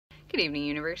Good evening,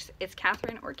 universe. It's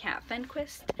Catherine, or Cat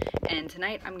Fenquist, and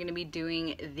tonight I'm going to be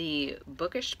doing the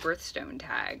bookish Birthstone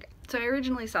Tag. So I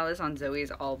originally saw this on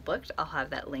Zoe's All Booked. I'll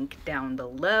have that link down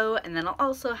below, and then I'll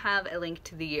also have a link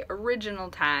to the original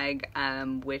tag,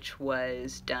 which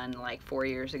was done like 4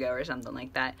 years ago or something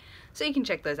like that. So you can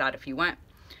check those out if you want.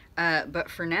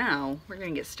 But for now, we're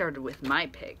going to get started with my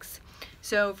picks.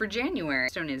 So for January,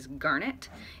 stone is garnet.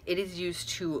 It is used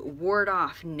to ward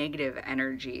off negative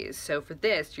energies. So for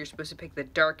this, you're supposed to pick the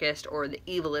darkest or the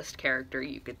evilest character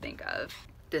you could think of.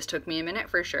 This took me a minute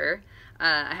for sure.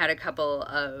 I had a couple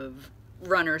of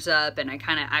runners up, and I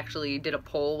kind of actually did a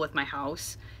poll with my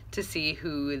house to see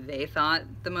who they thought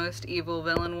the most evil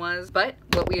villain was. But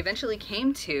what we eventually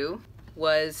came to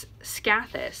was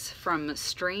Scathis from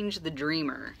Strange the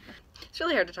Dreamer. It's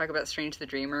really hard to talk about Strange the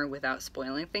Dreamer without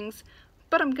spoiling things,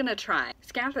 but I'm gonna try.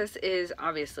 Scathis is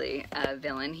obviously a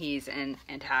villain. He's an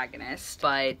antagonist,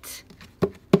 but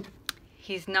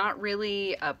he's not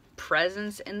really a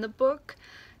presence in the book.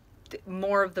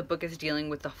 More of the book is dealing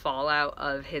with the fallout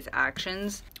of his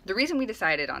actions. The reason we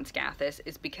decided on Scathis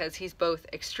is because he's both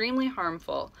extremely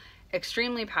harmful,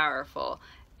 extremely powerful,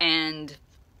 and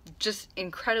just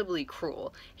incredibly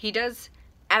cruel. He does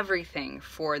everything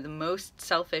for the most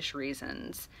selfish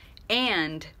reasons,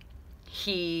 and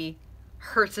he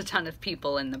hurts a ton of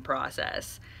people in the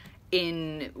process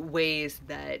in ways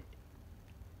that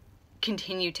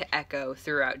continue to echo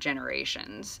throughout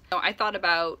generations. So I thought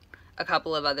about a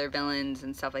couple of other villains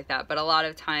and stuff like that, but a lot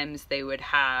of times they would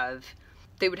have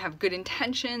good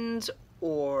intentions,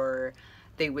 or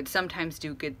they would sometimes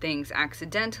do good things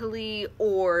accidentally,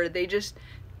 or they just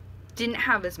didn't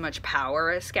have as much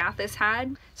power as Scathis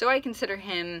had. So I consider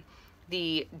him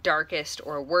the darkest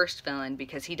or worst villain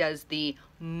because he does the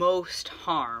most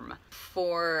harm.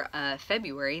 For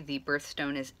February, the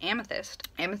birthstone is amethyst.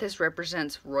 Amethyst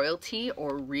represents royalty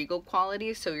or regal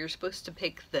qualities, so you're supposed to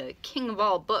pick the king of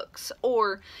all books,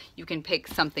 or you can pick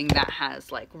something that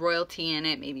has like royalty in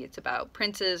it. Maybe it's about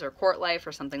princes or court life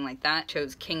or something like that.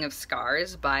 Chose King of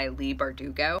Scars by Leigh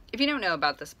Bardugo. If you don't know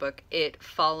about this book, it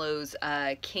follows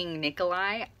King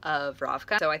Nikolai of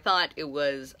Ravka, so I thought it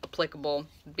was applicable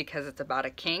because it's about a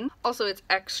king. Also, it's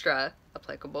extra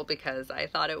applicable because I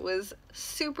thought it was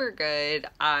super good.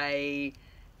 I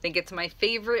think it's my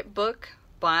favorite book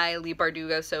by Leigh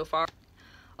Bardugo so far,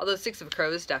 although Six of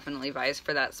Crows definitely vies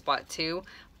for that spot too.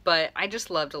 But I just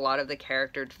loved a lot of the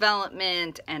character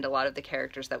development and a lot of the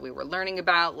characters that we were learning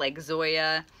about, like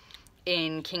Zoya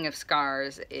in King of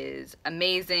Scars is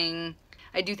amazing.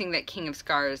 I do think that King of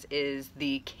Scars is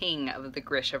the king of the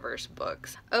Grishaverse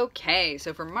books. Okay,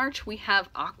 so for March we have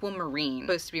Aquamarine,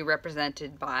 supposed to be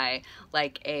represented by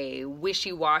like a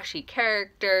wishy-washy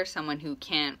character, someone who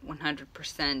can't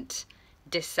 100%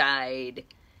 decide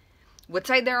what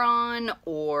side they're on,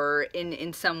 or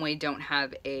in some way don't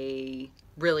have a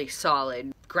really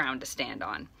solid ground to stand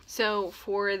on. So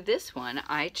for this one,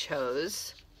 I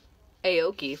chose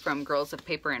Aoki from Girls of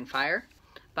Paper and Fire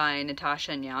by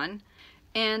Natasha Nyan.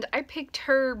 And I picked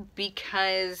her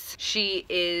because she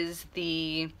is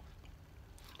the,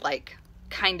 like,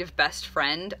 kind of best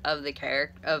friend of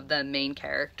the main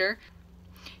character.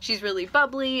 She's really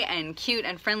bubbly and cute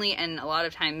and friendly, and a lot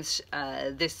of times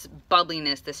this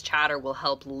bubbliness, this chatter will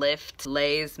help lift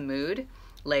Leigh's mood.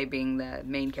 Leigh being the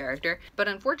main character. But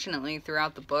unfortunately,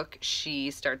 throughout the book,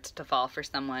 she starts to fall for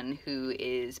someone who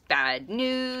is bad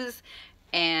news,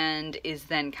 and is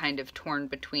then kind of torn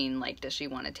between, like, does she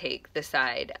want to take the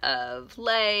side of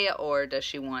Leigh, or does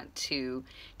she want to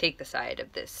take the side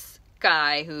of this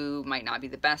guy who might not be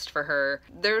the best for her?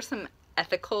 There's some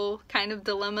ethical kind of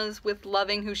dilemmas with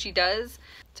loving who she does,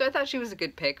 so I thought she was a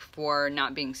good pick for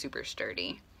not being super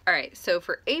sturdy. Alright, so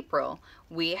for April,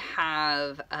 we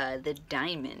have the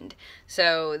Diamond.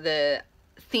 So the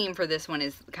theme for this one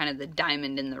is kind of the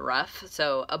diamond in the rough,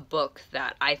 so a book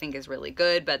that I think is really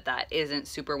good but that isn't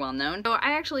super well known. So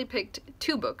I actually picked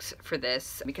two books for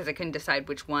this because I couldn't decide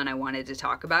which one I wanted to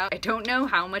talk about. I don't know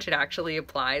how much it actually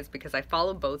applies because I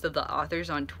follow both of the authors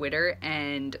on Twitter,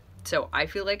 and so I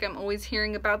feel like I'm always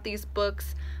hearing about these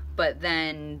books, but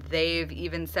then they've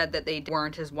even said that they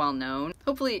weren't as well known.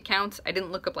 Hopefully it counts. I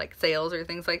didn't look up like sales or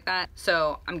things like that,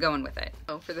 so I'm going with it.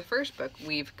 So for the first book,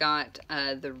 we've got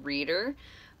The Reader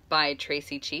by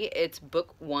Tracy Chee. It's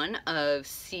book 1 of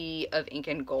Sea of Ink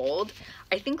and Gold.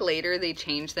 I think later they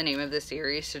changed the name of the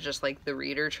series to just like the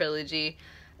Reader trilogy,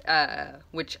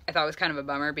 which I thought was kind of a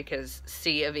bummer because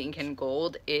Sea of Ink and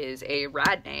Gold is a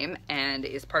rad name and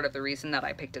is part of the reason that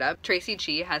I picked it up. Tracy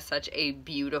Chee has such a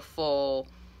beautiful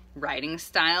writing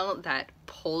style that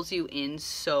pulls you in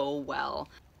so well.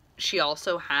 She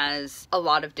also has a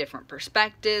lot of different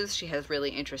perspectives. She has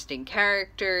really interesting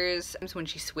characters. When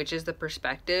she switches the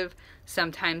perspective,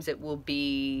 sometimes it will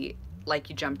be like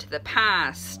you jump to the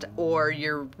past, or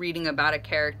you're reading about a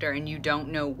character and you don't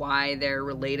know why they're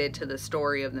related to the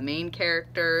story of the main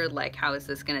character. Like, how is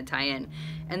this gonna tie in?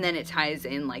 And then it ties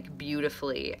in like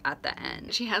beautifully at the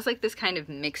end. She has like this kind of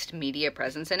mixed media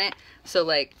presence in it. So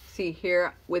like, see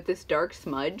here with this dark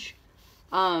smudge,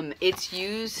 it's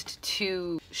used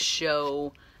to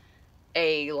show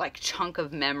a like chunk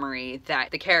of memory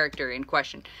that the character in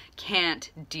question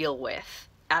can't deal with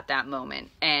at that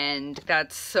moment. And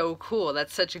that's so cool.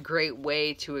 That's such a great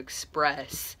way to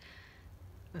express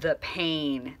the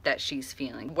pain that she's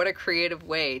feeling. What a creative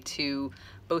way to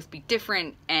both be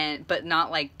different but not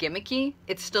like gimmicky.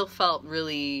 It still felt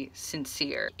really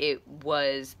sincere. It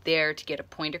was there to get a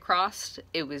point across.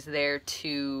 It was there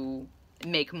to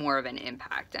make more of an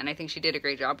impact, and I think she did a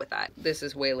great job with that. This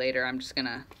is way later. I'm just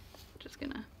gonna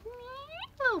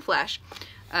a little flash,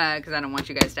 because I don't want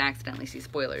you guys to accidentally see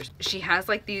spoilers. She has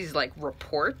like these like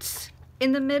reports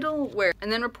in the middle where,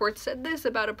 and then reports said this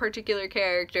about a particular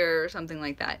character or something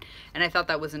like that. And I thought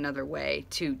that was another way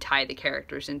to tie the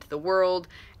characters into the world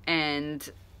and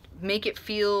make it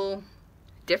feel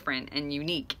different and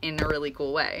unique in a really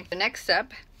cool way. The next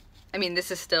step, I mean,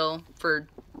 this is still for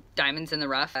Diamonds in the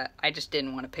Rough. I just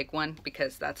didn't want to pick one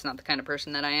because that's not the kind of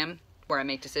person that I am, where I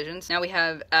make decisions. Now we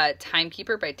have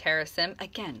Timekeeper by Tara Sim.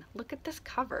 Again, look at this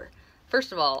cover.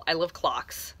 First of all, I love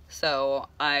clocks, so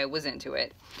I was into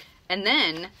it. And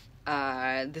then,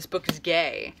 this book is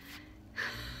gay.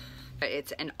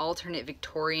 It's an alternate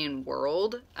Victorian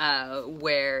world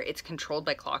where it's controlled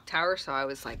by clock towers, so I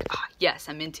was like, oh, yes,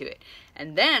 I'm into it.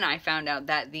 And then I found out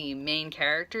that the main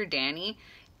character, Danny,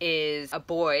 is a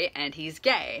boy and he's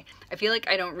gay. I feel like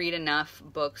I don't read enough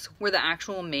books where the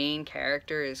actual main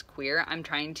character is queer. I'm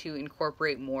trying to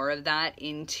incorporate more of that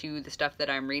into the stuff that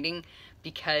I'm reading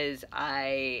because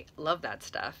I love that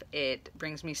stuff. It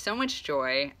brings me so much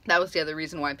joy. That was the other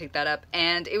reason why I picked that up,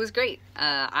 and it was great.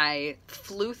 I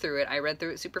flew through it. I read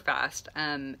through it super fast.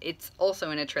 It's also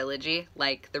in a trilogy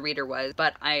like The Reader was,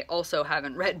 but I also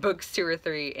haven't read books 2 or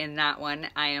 3 in that one.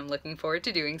 I am looking forward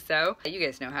to doing so. You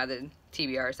guys know how the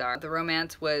TBRs are. The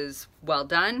romance was well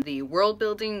done. The world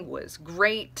building was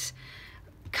great.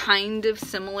 Kind of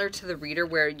similar to The Reader,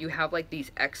 where you have like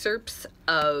these excerpts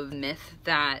of myth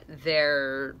that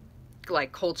their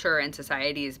like culture and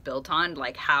society is built on,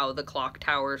 like how the clock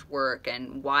towers work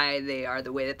and why they are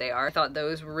the way that they are. I thought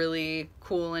those were really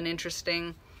cool and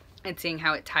interesting, and seeing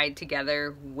how it tied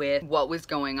together with what was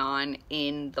going on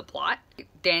in the plot.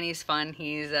 Danny's fun.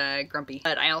 He's grumpy,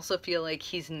 but I also feel like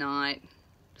he's not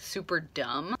super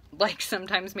dumb like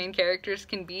sometimes main characters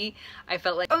can be. I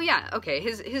felt like, oh yeah, okay,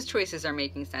 his choices are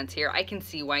making sense here. I can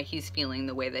see why he's feeling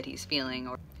the way that he's feeling,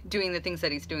 or doing the things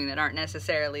that he's doing that aren't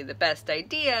necessarily the best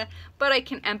idea, but I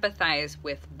can empathize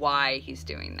with why he's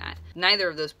doing that. Neither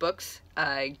of those books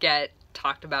get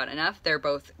talked about enough. They're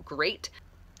both great.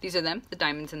 These are them, The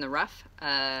Diamonds in the Rough,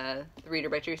 The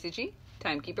Reader by Tracy G,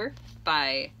 Timekeeper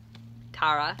by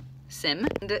Tara Sim,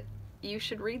 and you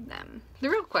should read them. The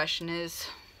real question is,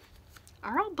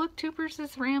 are all booktubers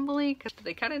this rambly? Because did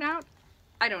they cut it out?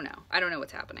 I don't know. I don't know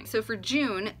what's happening. So for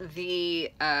June,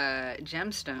 the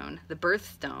gemstone, the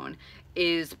birthstone,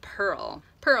 is Pearl.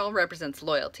 Pearl represents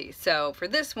loyalty. So for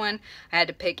this one, I had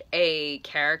to pick a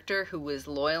character who was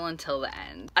loyal until the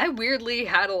end. I weirdly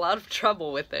had a lot of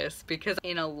trouble with this because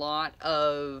in a lot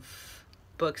of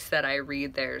books that I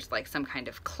read, there's like some kind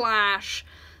of clash,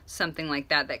 something like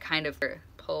that, that kind of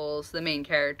pulls the main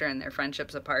character and their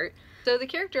friendships apart. So the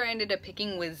character I ended up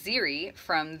picking was Ziri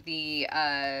from the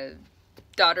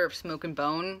Daughter of Smoke and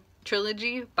Bone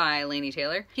trilogy by Laini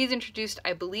Taylor. He's introduced,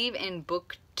 I believe, in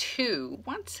book 2.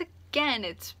 Once again,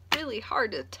 it's really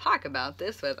hard to talk about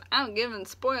this without giving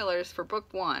spoilers for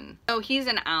book 1. So he's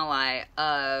an ally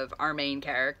of our main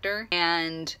character,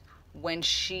 and when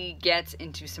she gets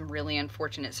into some really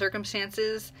unfortunate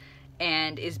circumstances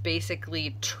and is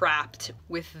basically trapped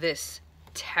with this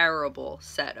terrible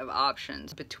set of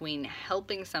options between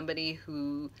helping somebody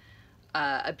who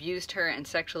abused her and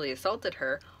sexually assaulted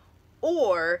her,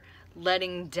 or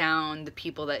letting down the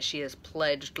people that she has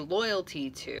pledged loyalty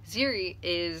to. Ziri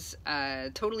is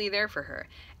totally there for her,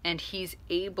 and he's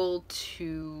able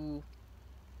to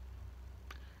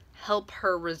help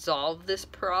her resolve this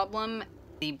problem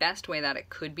the best way that it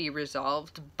could be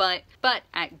resolved, but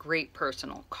at great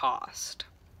personal cost.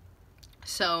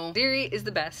 So Ziri is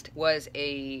the best, was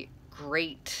a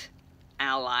great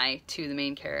ally to the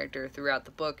main character throughout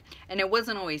the book, and it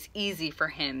wasn't always easy for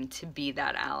him to be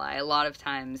that ally. A lot of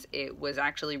times it was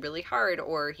actually really hard,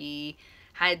 or he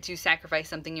had to sacrifice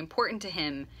something important to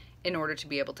him in order to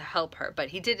be able to help her. But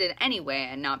he did it anyway,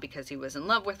 and not because he was in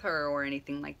love with her or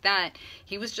anything like that.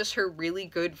 He was just her really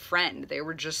good friend. They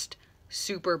were just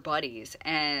super buddies,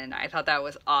 and I thought that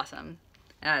was awesome.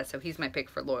 So he's my pick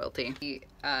for loyalty.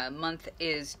 The month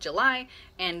is July,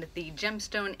 and the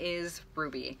gemstone is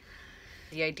Ruby.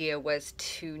 The idea was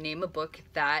to name a book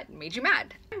that made you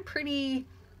mad. I'm pretty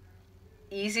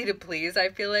easy to please. I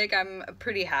feel like I'm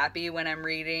pretty happy when I'm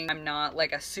reading. I'm not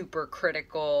like a super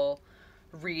critical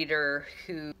reader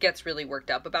who gets really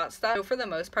worked up about stuff. So for the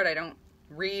most part, I don't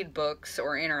read books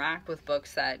or interact with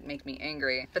books that make me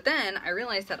angry. But then I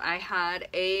realized that I had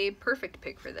a perfect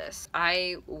pick for this.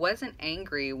 I wasn't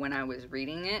angry when I was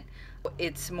reading it.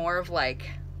 It's more of like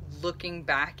looking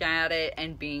back at it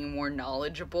and being more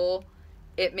knowledgeable.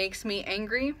 It makes me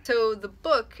angry. So the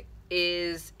book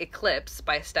is Eclipse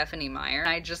by Stephanie Meyer.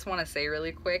 I just want to say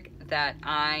really quick that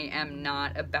I am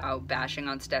not about bashing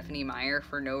on Stephanie Meyer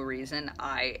for no reason.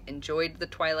 I enjoyed the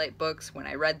Twilight books when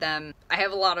I read them. I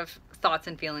have a lot of thoughts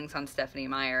and feelings on Stephanie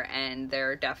Meyer, and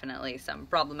there are definitely some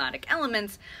problematic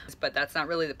elements, but that's not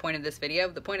really the point of this video.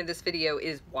 The point of this video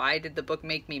is, why did the book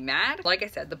make me mad? Like I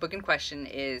said, the book in question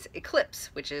is Eclipse,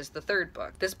 which is the third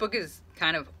book. This book is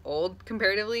kind of old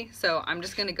comparatively, so I'm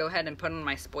just gonna go ahead and put on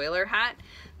my spoiler hat.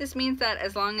 This means that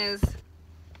as long as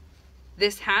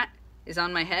this hat is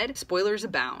on my head, spoilers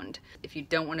abound. If you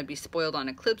don't want to be spoiled on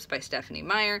Eclipse by Stephanie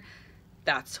Meyer,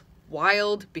 that's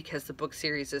wild because the book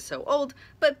series is so old,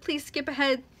 but please skip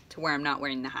ahead to where I'm not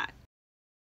wearing the hat.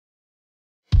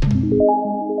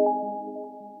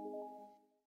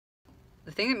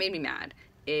 The thing that made me mad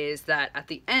is that at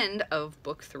the end of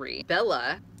book 3,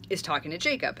 Bella is talking to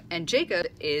Jacob, and Jacob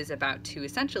is about to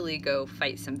essentially go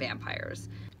fight some vampires.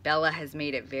 Bella has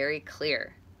made it very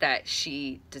clear that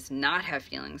she does not have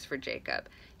feelings for Jacob.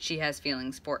 She has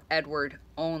feelings for Edward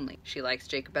only. She likes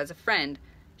Jacob as a friend.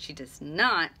 She does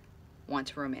not want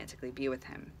to romantically be with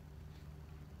him.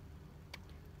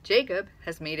 Jacob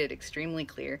has made it extremely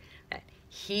clear that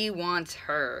he wants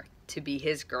her to be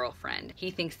his girlfriend.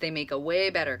 He thinks they make a way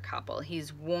better couple.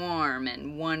 He's warm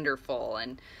and wonderful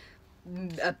and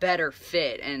a better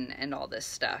fit and all this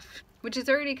stuff. Which is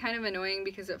already kind of annoying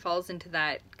because it falls into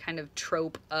that kind of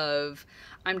trope of,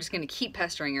 I'm just going to keep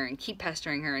pestering her and keep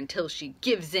pestering her until she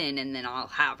gives in and then I'll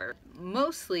have her.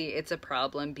 Mostly it's a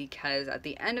problem because at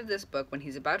the end of this book, when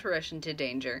he's about to rush into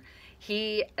danger,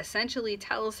 he essentially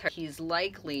tells her he's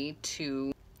likely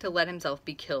to let himself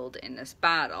be killed in this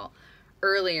battle.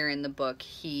 Earlier in the book,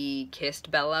 he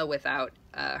kissed Bella without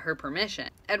her permission.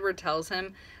 Edward tells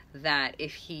him that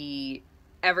if he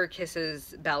ever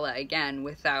kisses Bella again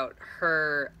without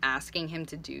her asking him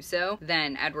to do so,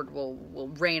 then Edward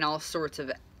will rain all sorts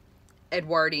of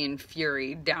Edwardian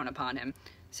fury down upon him.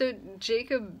 So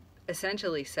Jacob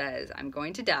essentially says, I'm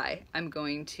going to die. I'm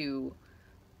going to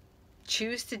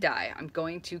choose to die. I'm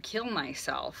going to kill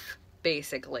myself,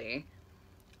 basically,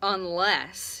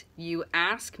 unless you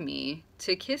ask me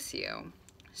to kiss you.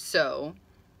 So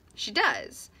she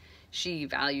does. She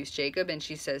values Jacob and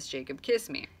she says, Jacob, kiss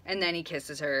me. And then he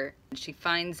kisses her and she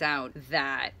finds out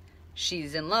that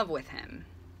she's in love with him.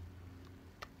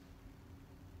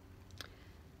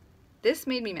 This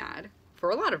made me mad for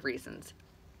a lot of reasons.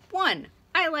 One,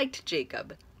 I liked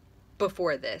Jacob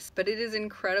before this, but it is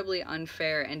incredibly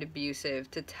unfair and abusive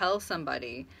to tell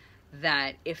somebody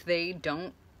that if they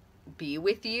don't be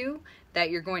with you, that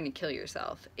you're going to kill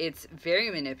yourself. It's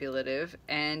very manipulative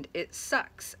and it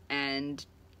sucks, and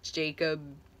Jacob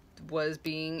was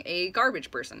being a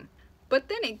garbage person. But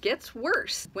then it gets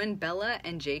worse. When Bella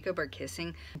and Jacob are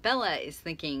kissing, Bella is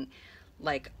thinking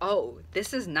like, oh,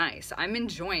 this is nice. I'm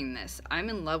enjoying this. I'm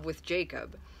in love with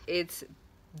Jacob. It's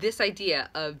this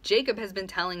idea of Jacob has been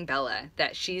telling Bella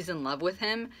that she's in love with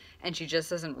him and she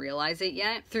just doesn't realize it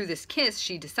yet. Through this kiss,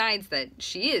 she decides that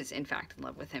she is in fact in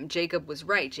love with him. Jacob was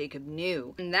right. Jacob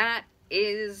knew. And that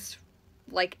is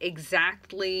like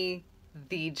exactly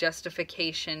the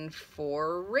justification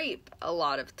for rape a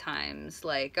lot of times.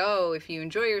 Like, oh, if you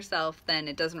enjoy yourself, then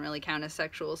it doesn't really count as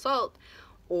sexual assault,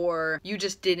 or you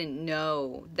just didn't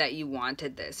know that you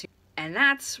wanted this. And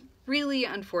that's really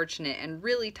unfortunate and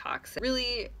really toxic.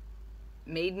 Really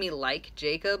made me like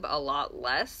Jacob a lot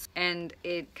less, and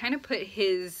it kind of put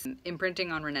his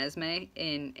imprinting on Renesmee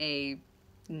in a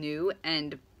new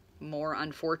and more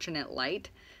unfortunate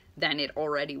light than it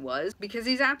already was, because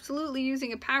he's absolutely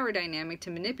using a power dynamic to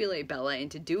manipulate Bella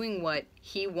into doing what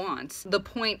he wants. The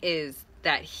point is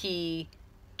that he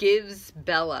gives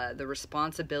Bella the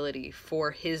responsibility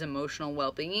for his emotional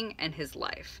well-being and his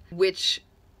life, which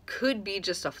could be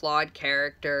just a flawed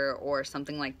character or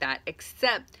something like that,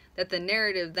 except that the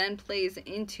narrative then plays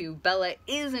into Bella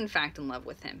is in fact in love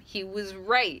with him. He was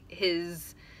right.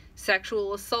 His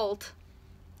sexual assault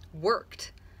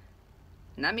worked.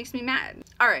 And that makes me mad.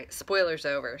 Alright, spoilers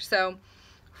over. So,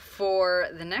 for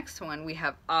the next one, we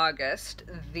have August.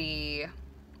 The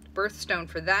birthstone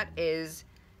for that is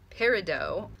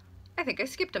Peridot. I think I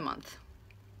skipped a month.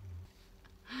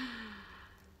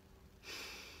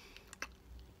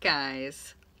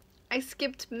 Guys, I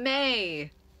skipped May.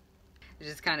 Which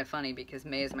is kind of funny because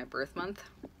May is my birth month.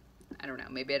 I don't know,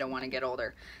 maybe I don't want to get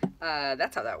older.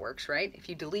 That's how that works, right? If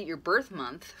you delete your birth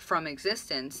month from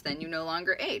existence, then you no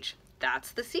longer age.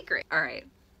 That's the secret. Alright,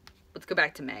 let's go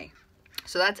back to May.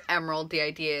 So that's Emerald. The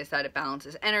idea is that it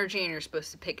balances energy and you're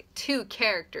supposed to pick two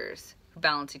characters who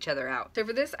balance each other out. So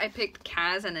for this, I picked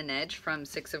Kaz and Inej from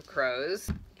Six of Crows.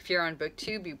 If you're on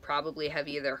BookTube, you probably have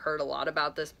either heard a lot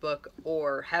about this book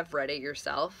or have read it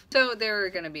yourself. So there are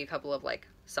going to be a couple of like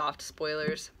soft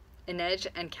spoilers. Inej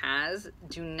and Kaz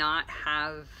do not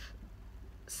have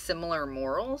similar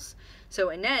morals. So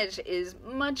Inej is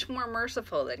much more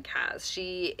merciful than Kaz.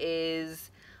 She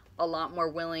is a lot more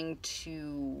willing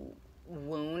to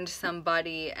wound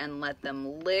somebody and let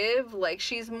them live. Like,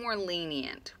 she's more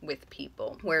lenient with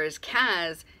people. Whereas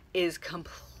Kaz is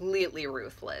completely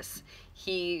ruthless.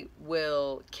 He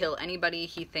will kill anybody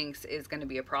he thinks is going to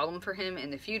be a problem for him in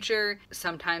the future.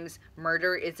 Sometimes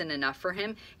murder isn't enough for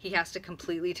him. He has to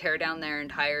completely tear down their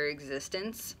entire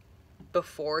existence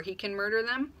before he can murder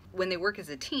them. When they work as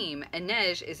a team,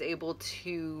 Inej is able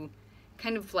to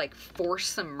kind of like force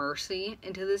some mercy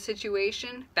into the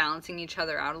situation, balancing each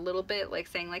other out a little bit, like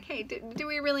saying like, hey, do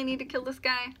we really need to kill this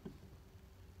guy?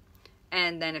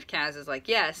 And then if Kaz is like,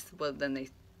 yes, well then they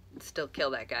still kill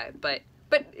that guy. But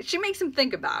she makes him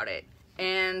think about it.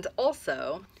 And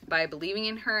also, by believing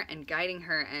in her and guiding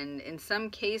her and in some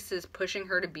cases pushing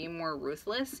her to be more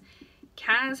ruthless,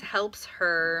 Kaz helps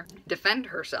her defend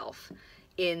herself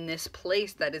in this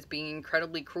place that is being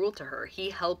incredibly cruel to her. He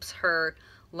helps her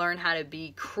learn how to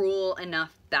be cruel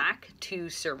enough back to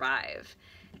survive.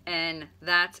 And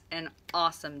that's an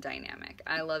awesome dynamic.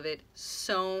 I love it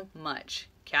so much.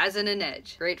 Kaz and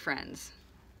Inej, great friends.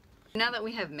 Now that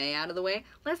we have May out of the way,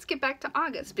 let's get back to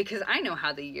August, because I know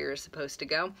how the year is supposed to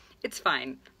go. It's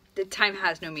fine. The time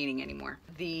has no meaning anymore.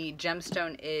 The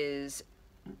gemstone is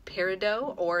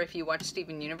Peridot, or if you watch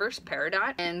Steven Universe,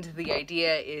 Peridot. And the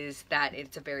idea is that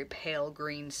it's a very pale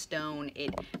green stone.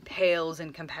 It pales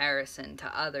in comparison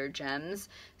to other gems.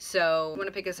 So I want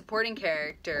to pick a supporting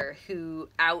character who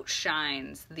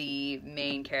outshines the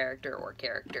main character or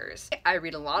characters. I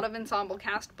read a lot of ensemble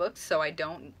cast books, so I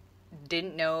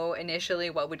didn't know initially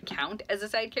what would count as a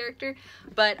side character,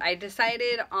 but I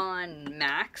decided on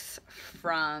Max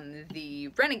from the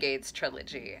Renegades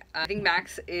trilogy. I think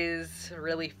Max is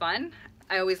really fun.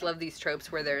 I always love these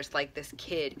tropes where there's like this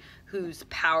kid whose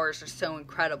powers are so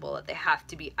incredible that they have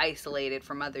to be isolated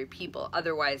from other people,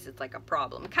 otherwise it's like a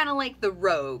problem. Kind of like the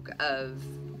Rogue of,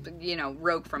 you know,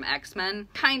 Rogue from X-Men.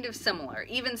 Kind of similar,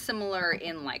 even similar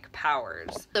in like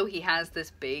powers. So he has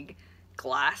this big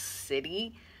glass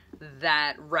city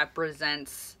that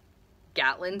represents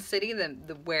Gatlin City,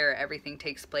 where everything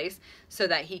takes place, so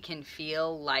that he can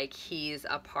feel like he's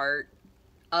a part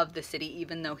of the city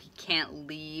even though he can't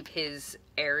leave his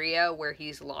area where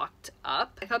he's locked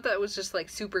up. I thought that was just like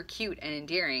super cute and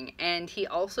endearing, and he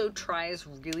also tries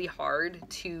really hard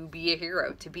to be a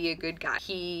hero, to be a good guy.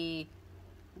 He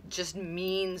just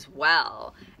means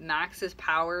well. Max's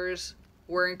powers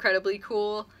were incredibly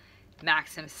cool.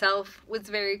 Max himself was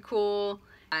very cool.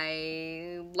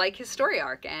 I like his story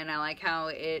arc, and I like how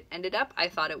it ended up. I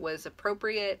thought it was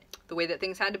appropriate, the way that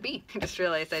things had to be. I just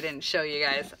realized I didn't show you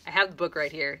guys. I have the book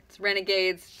right here. It's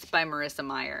Renegades. It's by Marissa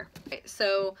Meyer. Okay,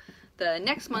 so the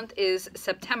next month is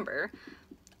September,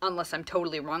 unless I'm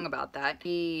totally wrong about that.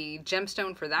 The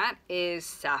gemstone for that is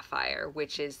Sapphire,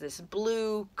 which is this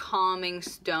blue, calming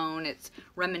stone. It's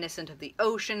reminiscent of the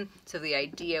ocean, so the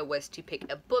idea was to pick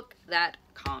a book that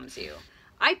calms you.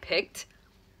 I picked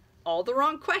All the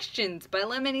Wrong Questions by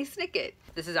Lemony Snicket.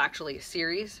 This is actually a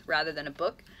series rather than a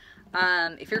book.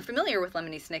 If you're familiar with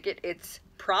Lemony Snicket, it's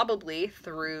probably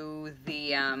through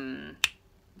the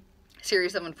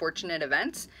series of Unfortunate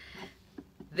Events.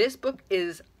 This book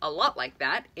is a lot like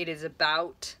that. It is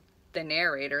about the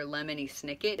narrator, Lemony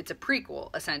Snicket. It's a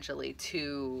prequel, essentially,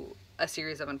 to a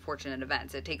series of unfortunate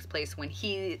events. It takes place when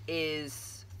he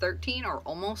is 13 or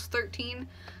almost 13.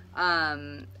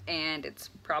 And it's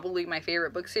probably my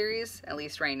favorite book series, at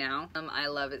least right now. I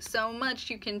love it so much.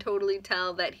 You can totally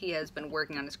tell that he has been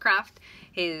working on his craft.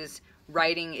 His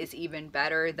writing is even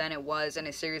better than it was in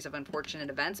a series of unfortunate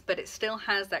events, but it still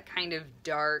has that kind of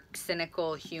dark,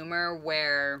 cynical humor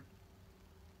where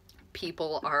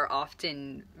people are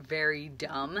often very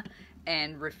dumb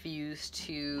and refuse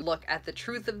to look at the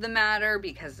truth of the matter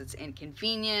because it's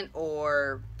inconvenient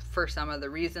or for some other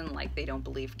reason, like they don't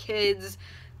believe kids,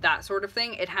 that sort of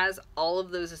thing. It has all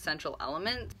of those essential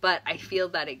elements, but I feel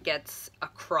that it gets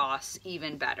across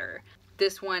even better.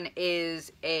 This one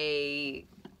is a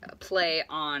play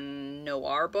on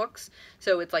noir books,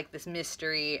 so it's like this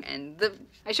mystery, and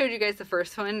I showed you guys the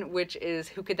first one, which is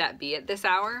Who Could That Be at This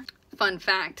Hour? Fun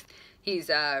fact, he's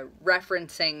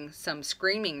referencing some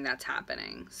screaming that's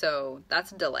happening, so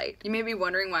that's a delight. You may be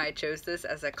wondering why I chose this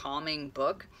as a calming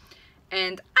book,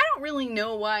 and I don't really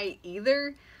know why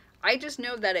either. I just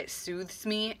know that it soothes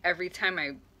me every time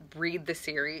I read the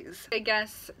series. I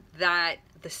guess that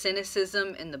the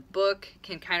cynicism in the book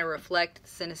can kind of reflect the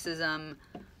cynicism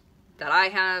that I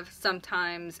have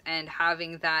sometimes, and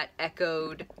having that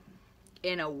echoed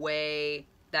in a way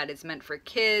that is meant for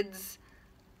kids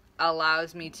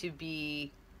allows me to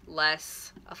be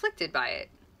less afflicted by it.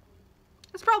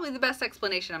 That's probably the best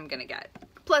explanation I'm gonna get.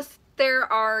 Plus,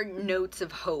 there are notes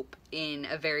of hope in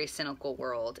a very cynical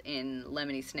world in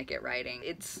Lemony Snicket writing.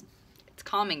 It's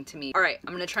calming to me. Alright,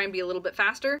 I'm gonna try and be a little bit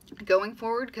faster going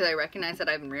forward because I recognize that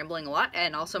I've been rambling a lot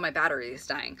and also my battery is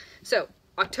dying. So,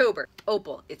 October,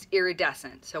 Opal, it's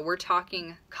iridescent, so we're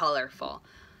talking colorful.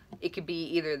 It could be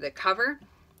either the cover,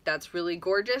 that's really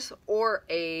gorgeous, or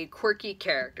a quirky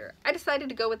character. I decided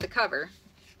to go with the cover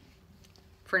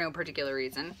for no particular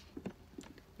reason.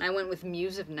 And I went with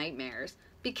Muse of Nightmares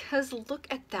because look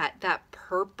at that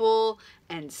purple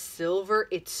and silver,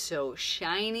 it's so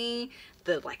shiny,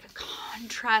 the like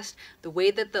contrast, the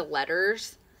way that the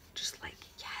letters just like,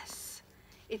 yes,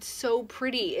 it's so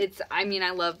pretty. I mean,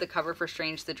 I love the cover for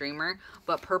Strange the Dreamer,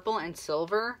 but purple and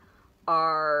silver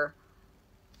are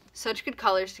such good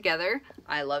colors together.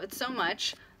 I love it so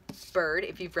much. Bird,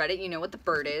 if you've read it, you know what the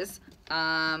bird is.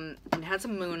 It has a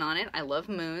moon on it. I love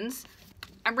moons.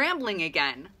 I'm rambling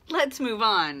again. Let's move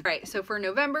on. All right, so for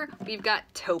November, we've got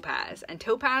Topaz, and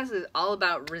Topaz is all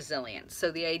about resilience.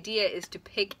 So the idea is to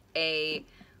pick a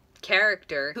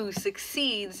character who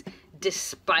succeeds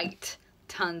despite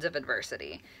tons of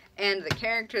adversity. And the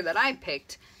character that I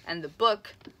picked and the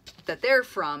book that they're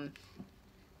from,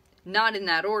 not in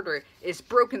that order, is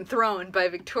Broken Throne by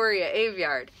Victoria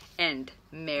Aveyard and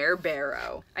Mare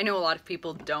Barrow. I know a lot of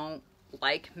people don't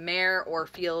like Mare or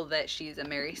feel that she's a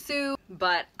Mary Sue,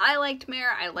 but I liked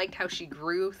Mare. I liked how she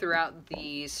grew throughout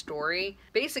the story.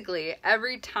 Basically,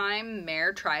 every time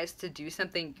Mare tries to do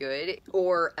something good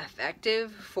or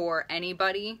effective for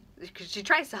anybody, because she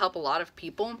tries to help a lot of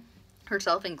people,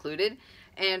 herself included,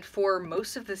 and for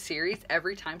most of the series,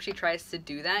 every time she tries to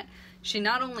do that, she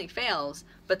not only fails,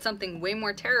 but something way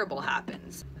more terrible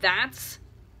happens. That's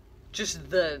just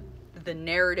the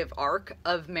narrative arc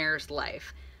of Mare's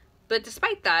life. But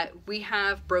despite that, we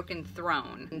have Broken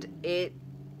Throne, and it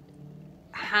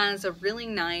has a really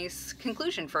nice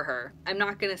conclusion for her. I'm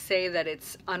not gonna say that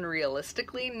it's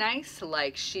unrealistically nice,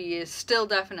 like she is still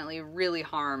definitely really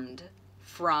harmed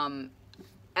from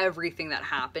everything that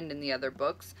happened in the other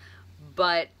books,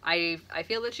 but I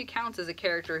feel that she counts as a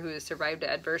character who has survived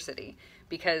adversity,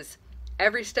 because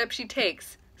every step she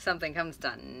takes, something comes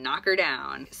to knock her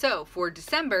down. So for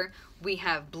December, we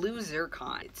have Blue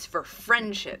Zircon. It's for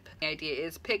friendship. The idea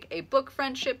is pick a book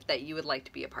friendship that you would like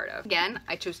to be a part of. Again,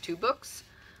 I chose two books.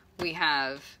 We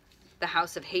have The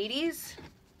House of Hades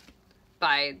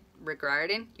by Rick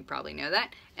Riordan. You probably know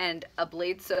that. And A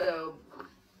Blade So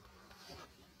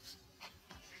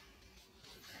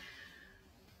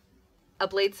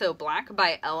Black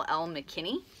by L.L.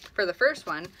 McKinney. For the first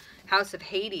one, House of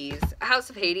Hades. House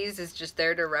of Hades is just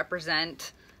there to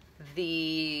represent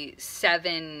the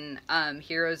 7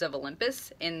 heroes of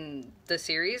Olympus in the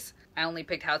series. I only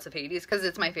picked House of Hades because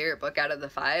it's my favorite book out of the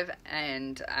 5,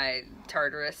 and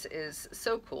Tartarus is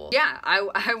so cool. Yeah,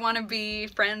 I want to be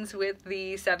friends with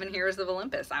the 7 heroes of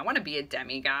Olympus. I want to be a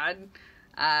demigod.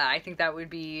 I think that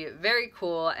would be very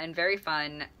cool and very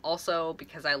fun. Also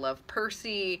because I love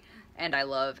Percy and I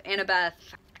love Annabeth,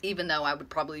 even though I would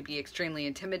probably be extremely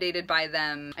intimidated by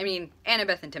them. I mean,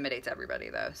 Annabeth intimidates everybody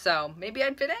though, so maybe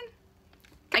I'd fit in?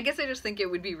 I guess I just think it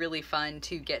would be really fun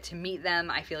to get to meet them.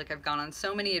 I feel like I've gone on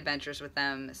so many adventures with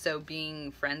them, so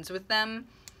being friends with them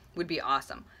would be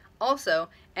awesome. Also,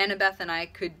 Annabeth and I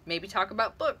could maybe talk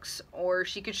about books, or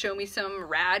she could show me some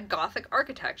rad gothic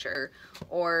architecture,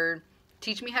 or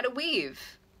teach me how to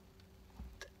weave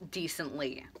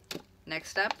decently.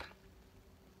 Next up,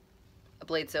 A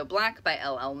Blade So Black by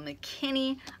L.L.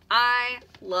 McKinney. I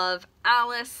love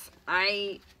Alice.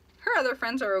 Her other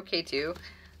friends are okay too,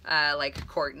 like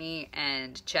Courtney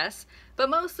and Chess, but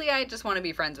mostly I just want to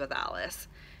be friends with Alice.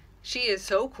 She is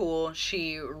so cool.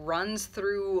 She runs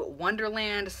through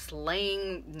Wonderland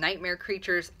slaying nightmare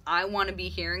creatures. I want to be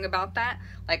hearing about that.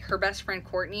 Like, her best friend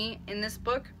Courtney in this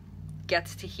book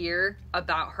gets to hear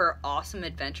about her awesome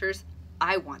adventures.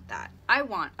 I want that. I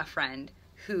want a friend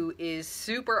who is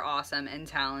super awesome and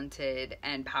talented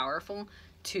and powerful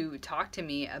to talk to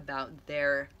me about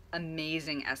their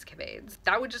amazing escapades.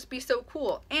 That would just be so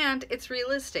cool. And it's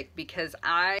realistic because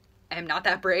I am not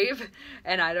that brave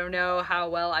and I don't know how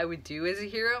well I would do as a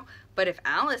hero. But if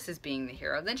Alice is being the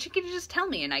hero, then she can just tell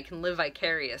me and I can live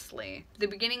vicariously. The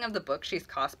beginning of the book, she's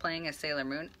cosplaying as Sailor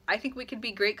Moon. I think we could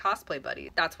be great cosplay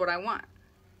buddies. That's what I want.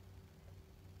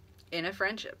 In a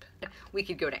friendship. We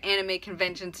could go to anime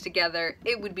conventions together.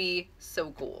 It would be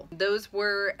so cool. Those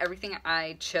were everything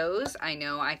I chose. I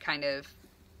know I kind of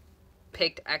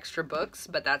picked extra books,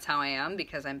 but that's how I am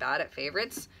because I'm bad at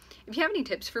favorites. If you have any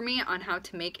tips for me on how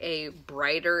to make a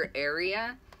brighter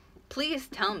area, please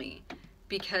tell me,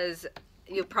 because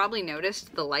you'll probably notice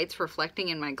the lights reflecting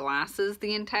in my glasses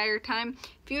the entire time.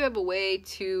 If you have a way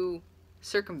to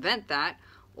circumvent that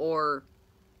or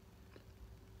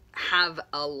have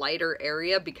a lighter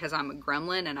area because I'm a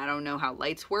gremlin and I don't know how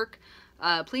lights work,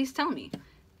 please tell me.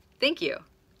 Thank you.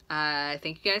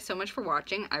 Thank you guys so much for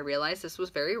watching. I realize this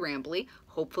was very rambly.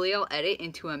 Hopefully I'll edit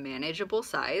into a manageable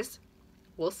size.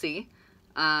 We'll see.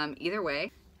 Either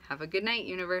way, have a good night,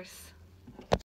 universe.